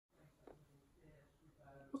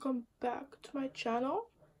welcome back to my channel.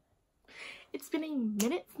 It's been a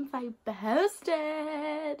minute since I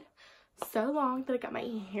posted. So long that I got my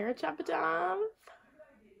hair chopped off.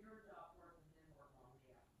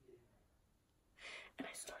 And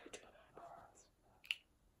I started doing eyebrows.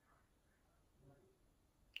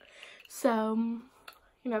 So,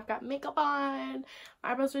 you know, I've got makeup on,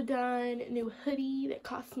 my eyebrows are done, new hoodie that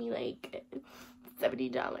cost me like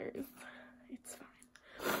 $70. It's fine.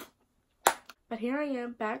 But here I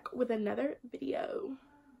am back with another video.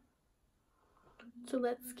 So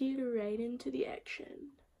let's get right into the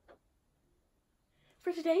action.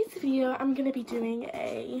 For today's video, I'm going to be doing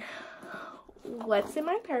a what's in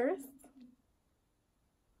my purse.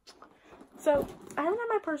 So I haven't had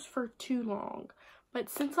my purse for too long, but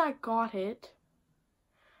since I got it,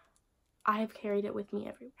 I have carried it with me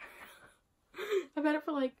everywhere. I've had it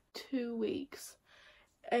for like 2 weeks.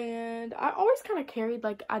 And I always kind of carried,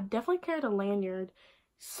 like, I definitely carried a lanyard.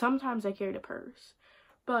 Sometimes I carried a purse.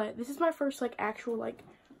 But this is my first, like, actual, like,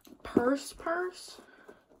 purse.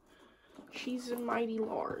 She's mighty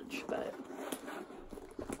large, but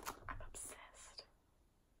I'm obsessed.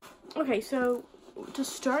 Okay, so to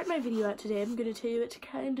start my video out today, I'm going to tell you what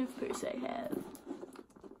kind of purse I have.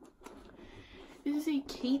 This is a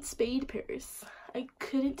Kate Spade purse. I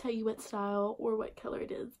couldn't tell you what style or what color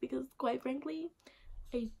it is because, quite frankly,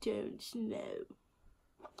 I don't know.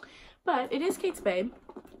 But it is Kate Spade.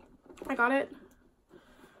 I got it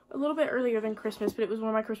a little bit earlier than Christmas, but it was one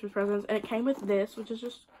of my Christmas presents. And it came with this, which is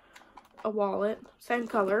just a wallet. Same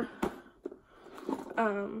color.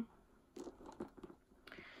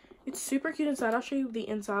 It's super cute inside. I'll show you the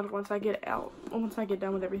inside once I get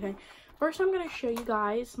done with everything. First, I'm going to show you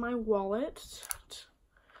guys my wallet.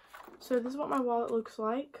 So this is what my wallet looks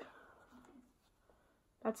like.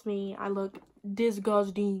 That's me. I look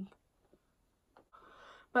disgusting.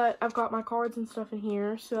 But I've got my cards and stuff in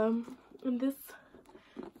here. So in this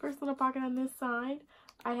first little pocket on this side,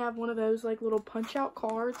 I have one of those like little punch out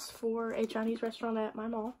cards for a Chinese restaurant at my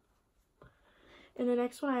mall. In the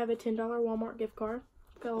next one, I have a $10 Walmart gift card.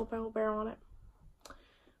 Got a little bear on it.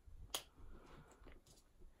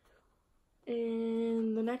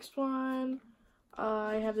 In the next one,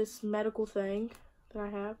 I have this medical thing that I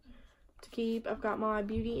have to keep. I've got my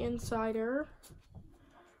Beauty Insider.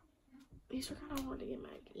 These are kind of hard to get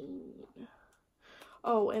back in.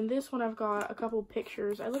 Oh, and this one I've got a couple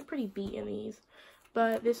pictures. I look pretty beat in these.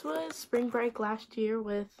 But this was spring break last year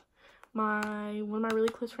with one of my really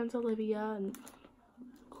close friends, Olivia, and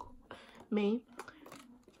me.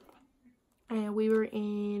 And we were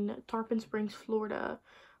in Tarpon Springs, Florida.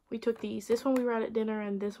 We took these. This one we were at dinner,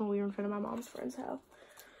 and this one we were in front of my mom's friend's house.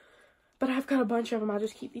 But I've got a bunch of them. I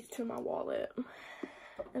just keep these two in my wallet.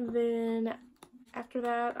 And then after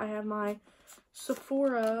that, I have my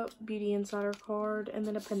Sephora Beauty Insider card and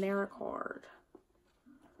then a Panera card.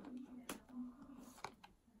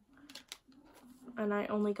 And I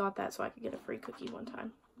only got that so I could get a free cookie one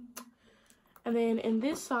time. And then in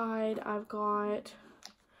this side, I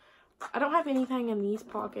don't have anything in these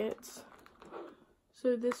pockets.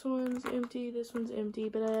 So this one's empty, this one's empty,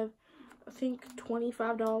 but I have, I think,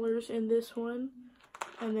 $25 in this one,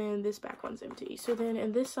 and then this back one's empty. So then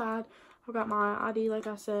in this side, I've got my ID, like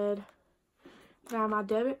I said. Then I have my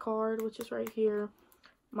debit card, which is right here.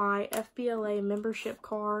 My FBLA membership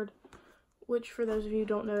card, which for those of you who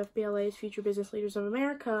don't know, FBLA is Future Business Leaders of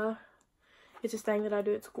America. It's this thing that I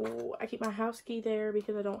do at school. I keep my house key there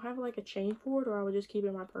because I don't have like a chain for it, or I would just keep it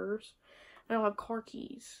in my purse. And I don't have car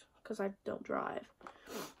keys because I don't drive.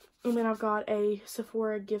 And then I've got a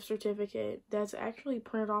Sephora gift certificate that's actually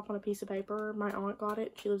printed off on a piece of paper. My aunt got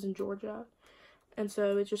it. She lives in Georgia. And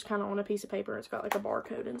so it's just kind of on a piece of paper. It's got like a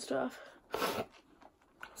barcode and stuff.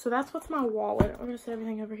 So that's what's my wallet. I'm going to set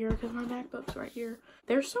everything over here because my MacBook's right here.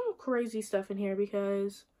 There's some crazy stuff in here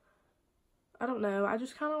because, I don't know. I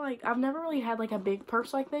just kind of like, I've never really had like a big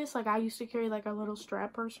purse like this. Like I used to carry like a little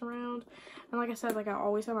strap purse around. And like I said, like I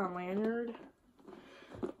always have my lanyard.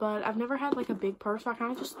 But I've never had like a big purse, so I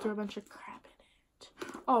kind of just threw a bunch of crap in it.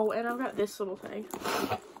 Oh, and I've got this little thing.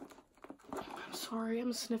 I'm sorry,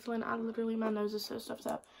 I'm sniffling. My nose is so stuffed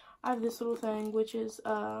up. I have this little thing, which is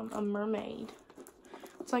a mermaid.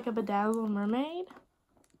 It's like a bedazzled mermaid.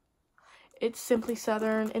 It's Simply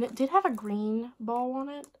Southern, and it did have a green ball on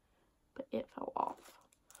it, but it fell off.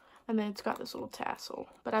 And then it's got this little tassel,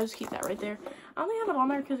 but I just keep that right there. I only have it on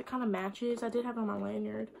there because it kind of matches. I did have it on my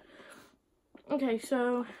lanyard. Okay,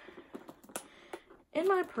 so in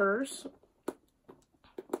my purse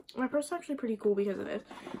is actually pretty cool because of this.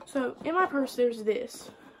 So in my purse, there's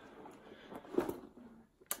this.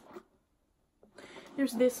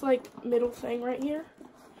 There's this like middle thing right here,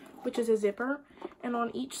 which is a zipper, and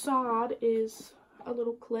on each side is a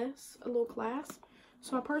little clasp.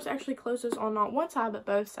 So my purse actually closes on not one side but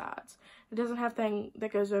both sides. It doesn't have thing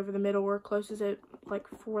that goes over the middle where it closes it like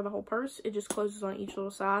for the whole purse. It just closes on each little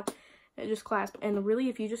side. It just clasps, and really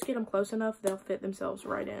if you just get them close enough, they'll fit themselves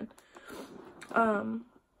right in.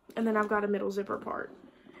 And then I've got a middle zipper part.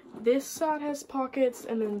 This side has pockets,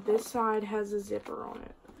 and then this side has a zipper on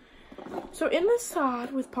it. So in this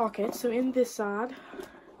side with pockets, so in this side,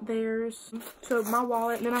 there's, so my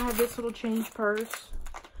wallet, and then I have this little change purse.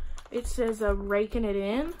 It says raking it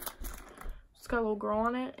in. It's got a little girl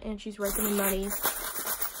on it, and she's raking in money.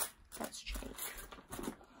 That's change.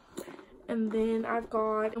 And then I've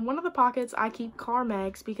got, in one of the pockets, I keep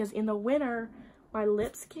Carmex, because in the winter, my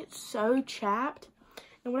lips get so chapped.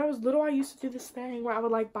 And when I was little, I used to do this thing where I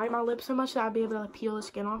would like bite my lips so much that I'd be able to like, peel the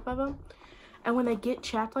skin off of them. And when they get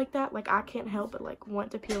chapped like that, like I can't help but like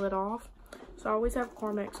want to peel it off. So I always have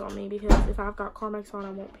Carmex on me, because if I've got Carmex on,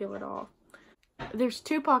 I won't peel it off. There's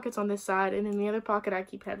 2 pockets on this side, and in the other pocket I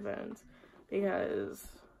keep headphones, because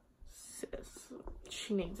sis,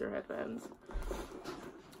 she needs her headphones.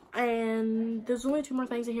 And there's only 2 more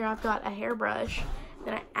things in here. I've got a hairbrush,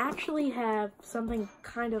 and I actually have something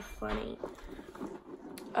kind of funny.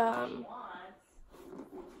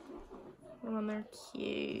 Well, they're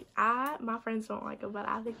cute. My friends don't like them, but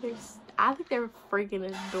I think they're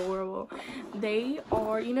freaking adorable. They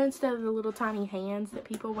are, you know, instead of the little tiny hands that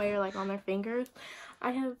people wear like on their fingers,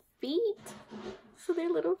 I have feet. So they're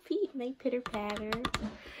little feet, and they pitter patter.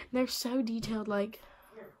 They're so detailed, like,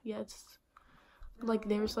 yeah, it's like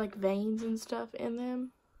there's like veins and stuff in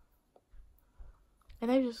them.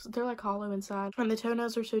 And they're like hollow inside. And the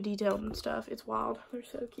toenails are so detailed and stuff. It's wild. They're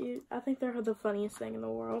so cute. I think they're the funniest thing in the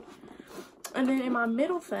world. And then in my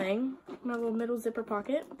middle thing, my little middle zipper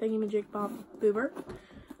pocket, thingy-majig bob boober,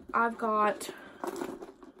 I've got a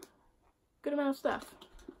good amount of stuff.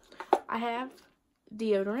 I have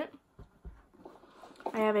deodorant.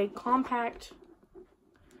 I have a compact,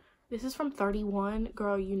 this is from 31.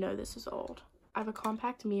 Girl, you know this is old. I have a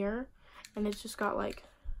compact mirror, and it's just got like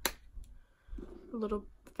a little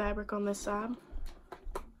fabric on this side.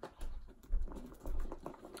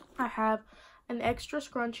 I have an extra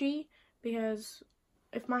scrunchie, because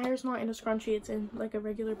if my hair's not in a scrunchie, it's in like a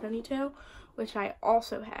regular ponytail, which I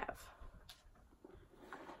also have.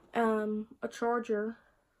 A charger,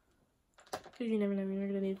 because you never know when you're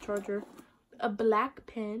gonna need a charger. A black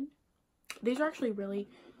pen. These are actually really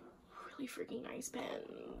freaking nice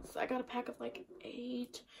pens. I got a pack of like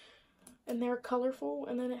 8, and they're colorful,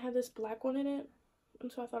 and then it had this black one in it.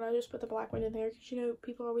 And so I thought I'd just put the black one in there, because, you know,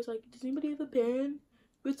 people are always like, does anybody have a pen?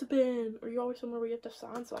 What's a pen? Or you're always somewhere where you have to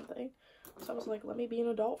sign something. So I was like, let me be an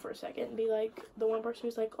adult for a second and be like the one person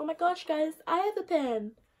who's like, oh my gosh, guys, I have a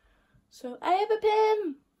pen. So I have a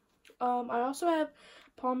pen. I also have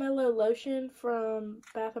Palmetto lotion from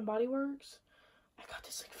Bath and Body Works. I got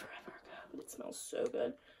this like forever ago, but it smells so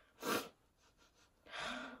good.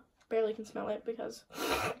 Barely can smell it because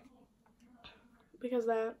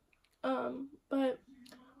that. But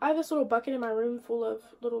I have this little bucket in my room full of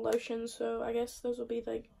little lotions, so I guess those will be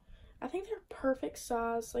like, I think they're perfect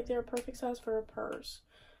size. Like, they're a perfect size for a purse.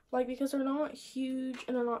 Like, because they're not huge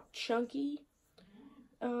and they're not chunky.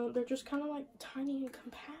 They're just kind of like tiny and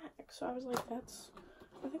compact. So I was like,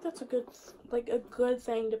 I think that's a good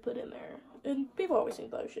thing to put in there. And people always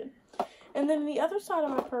need lotion. And then the other side of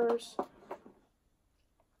my purse,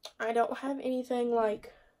 I don't have anything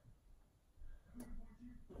like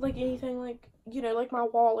anything like, you know, like my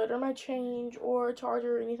wallet or my change or a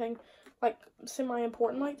charger or anything like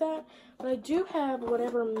semi-important like that. But I do have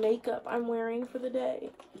whatever makeup I'm wearing for the day.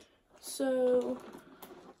 So,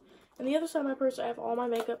 and the other side of my purse, I have all my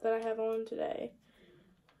makeup that I have on today.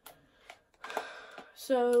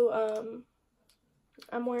 So,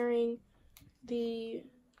 I'm wearing the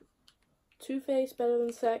Too Faced Better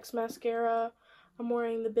Than Sex mascara. I'm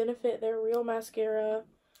wearing the Benefit They're Real mascara.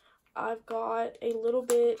 I've got a little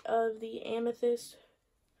bit of the Amethyst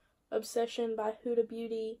Obsession by Huda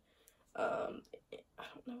Beauty. I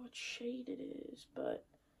don't know what shade it is, but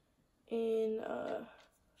in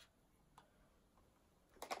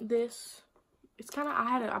this, it's kind of,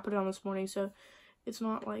 I put it on this morning, so it's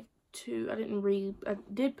not like too, I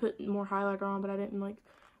did put more highlighter on, but I didn't like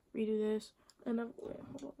redo this. And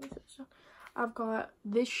I've got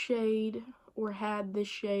this shade, or had this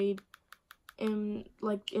shade in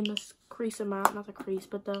this crease of my, not the crease,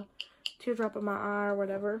 but the teardrop of my eye or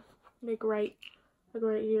whatever. Like right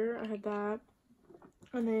here, I had that.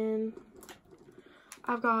 And then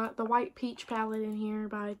I've got the White Peach palette in here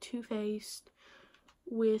by Too Faced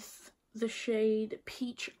with the shade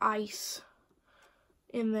Peach Ice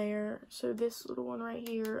in there. So this little one right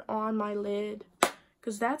here on my lid,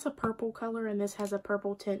 because that's a purple color and this has a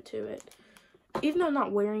purple tint to it. Even though I'm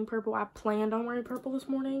not wearing purple, I planned on wearing purple this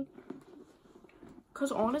morning.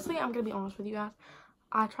 Because honestly, I'm going to be honest with you guys.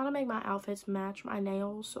 I try to make my outfits match my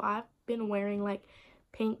nails. So I've been wearing like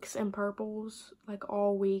pinks and purples like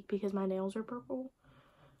all week because my nails are purple.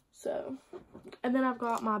 So, and then I've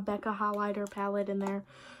got my Becca highlighter palette in there,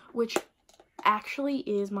 which actually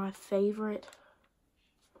is my favorite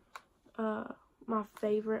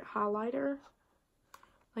highlighter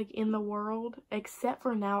like in the world, except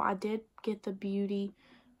for now I did get the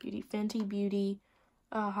Fenty Beauty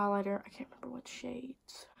highlighter. I can't remember what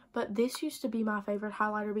shades, but this used to be my favorite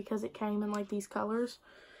highlighter because it came in like these colors.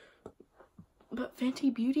 But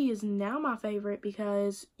Fenty Beauty is now my favorite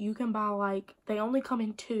because you can buy like, they only come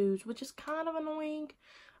in 2s, which is kind of annoying,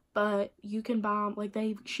 but you can buy them like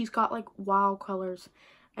she's got like wild colors.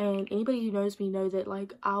 And anybody who knows me know that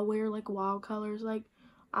like I wear like wild colors. Like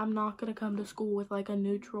I'm not gonna come to school with like a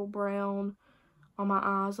neutral brown on my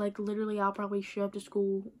eyes. Like literally I'll probably show up to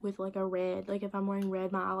school with like a red. Like if I'm wearing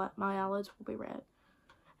red, my eyelids will be red.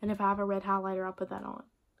 And if I have a red highlighter, I'll put that on.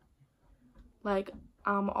 Like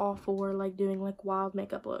I'm all for like doing like wild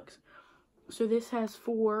makeup looks. So this has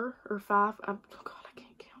 4 or 5, oh god, I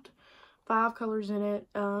can't count, 5 colors in it.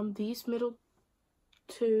 These middle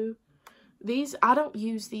 2, these, I don't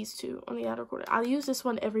use these 2 on the outer corner. I use this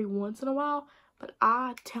one every once in a while, but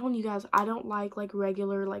I'm telling you guys, I don't like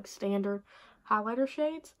regular, like standard highlighter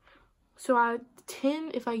shades. So I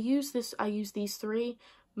tend, if I use this, I use these 3,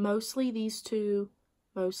 mostly these 2,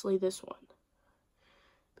 mostly this one.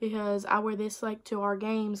 Because I wear this like to our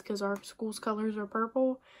games because our school's colors are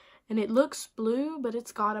purple. And it looks blue, but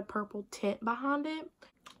it's got a purple tint behind it.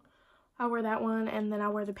 I wear that one, and then I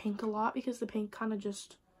wear the pink a lot because the pink kind of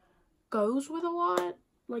just goes with a lot.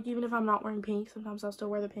 Like even if I'm not wearing pink, sometimes I'll still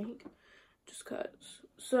wear the pink. Just cause.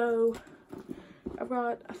 So I've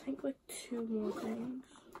got, I think, like 2 more things.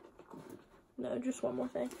 No, just 1 more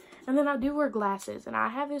thing. And then I do wear glasses, and I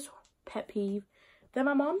have this pet peeve that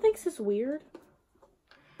my mom thinks is weird.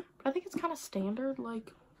 But I think it's kind of standard.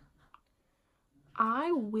 Like,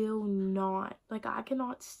 I will not, like, I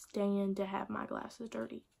cannot stand to have my glasses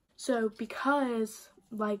dirty. So because,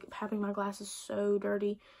 like, having my glasses so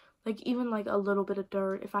dirty, like, even, like, a little bit of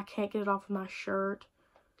dirt, if I can't get it off of my shirt,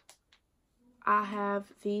 I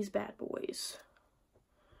have these bad boys,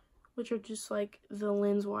 which are just, like, the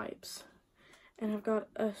lens wipes. And I've got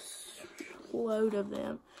a load of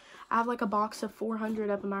them. I have, like, a box of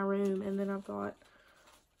 400 up in my room, and then I've got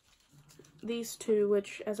these 2,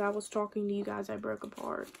 which, as I was talking to you guys, I broke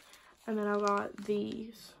apart. And then I got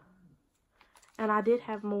these. And I did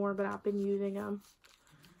have more, but I've been using them.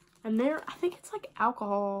 And they're, I think it's like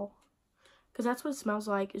alcohol. Because that's what it smells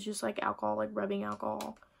like. It's just like alcohol, like rubbing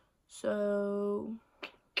alcohol. So,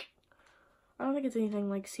 I don't think it's anything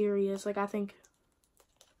like serious. Like, I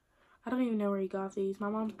don't even know where he got these. My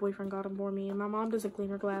mom's boyfriend got them for me. And my mom doesn't clean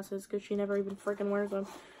her glasses because she never even freaking wears them.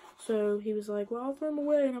 So he was like, well, I'll throw them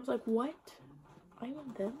away. And I was like, what? I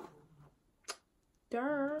want them.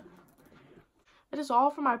 Duh. That is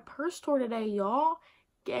all for my purse tour today, y'all.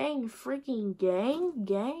 Gang, freaking gang.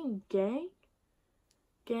 Gang, gang.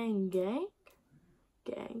 Gang, gang.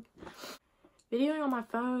 Gang. Videoing on my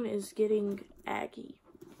phone is getting aggy.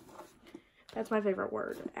 That's my favorite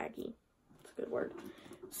word, aggy. It's a good word.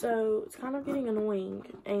 So it's kind of getting annoying.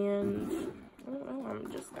 And I don't know,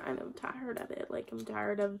 I'm just kind of tired of it. Like, I'm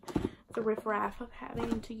tired of the riffraff of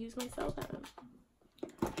having to use my cell phone.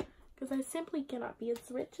 Because I simply cannot be as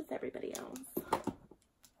rich as everybody else.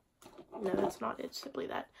 No, that's not it. It's simply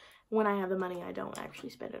that when I have the money, I don't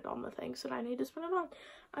actually spend it on the things that I need to spend it on.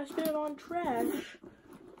 I spend it on trash.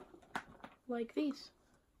 Like these.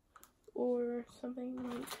 Or something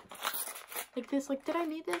like this. Like, did I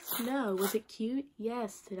need this? No. Was it cute?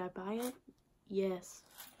 Yes. Did I buy it? Yes.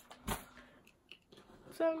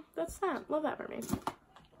 So, that's that. Love that for me.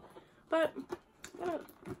 But,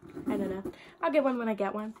 I don't know. I'll get one when I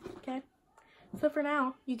get one. Okay? So, for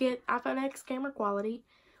now, you get iPhone X camera quality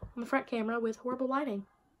on the front camera with horrible lighting.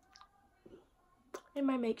 And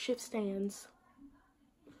my makeshift stands.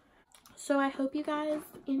 So, I hope you guys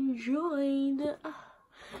enjoyed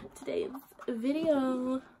today's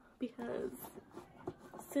video. Because,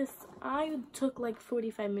 sis, I took like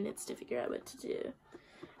 45 minutes to figure out what to do.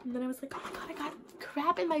 And then I was like, oh my god, I got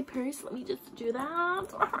crap in my purse. Let me just do that.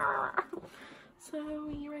 So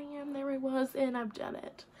here I am. There I was. And I've done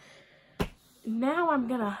it. Now I'm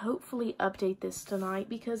going to hopefully update this tonight.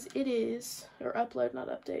 Because it is, or upload, not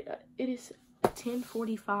update. It is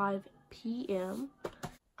 10:45 p.m.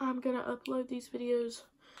 I'm going to upload these videos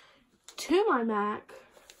to my Mac.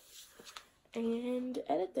 and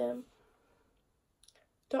edit them.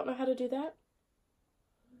 Don't know how to do that.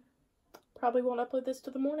 Probably won't upload this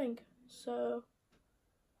till the morning, so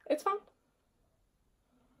it's fine.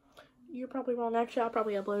 You're probably wrong. Actually, I'll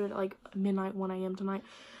probably upload it at like midnight, 1 a.m. tonight,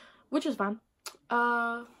 which is fine.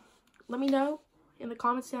 Let me know in the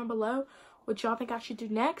comments down below what y'all think I should do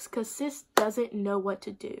next, because sis doesn't know what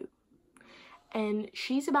to do. And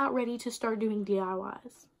she's about ready to start doing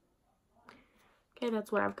DIYs. Okay,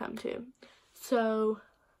 that's what I've come to. So,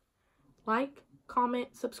 like,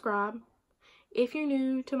 comment, subscribe. If you're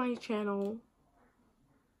new to my channel,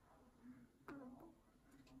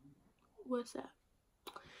 what's that?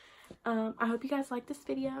 I hope you guys like this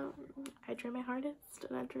video. I try my hardest,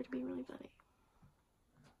 and I try to be really funny.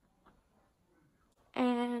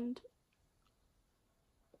 And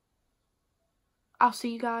I'll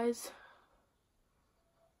see you guys.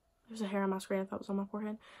 There's a hair on my screen. I thought it was on my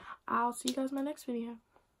forehead. I'll see you guys in my next video.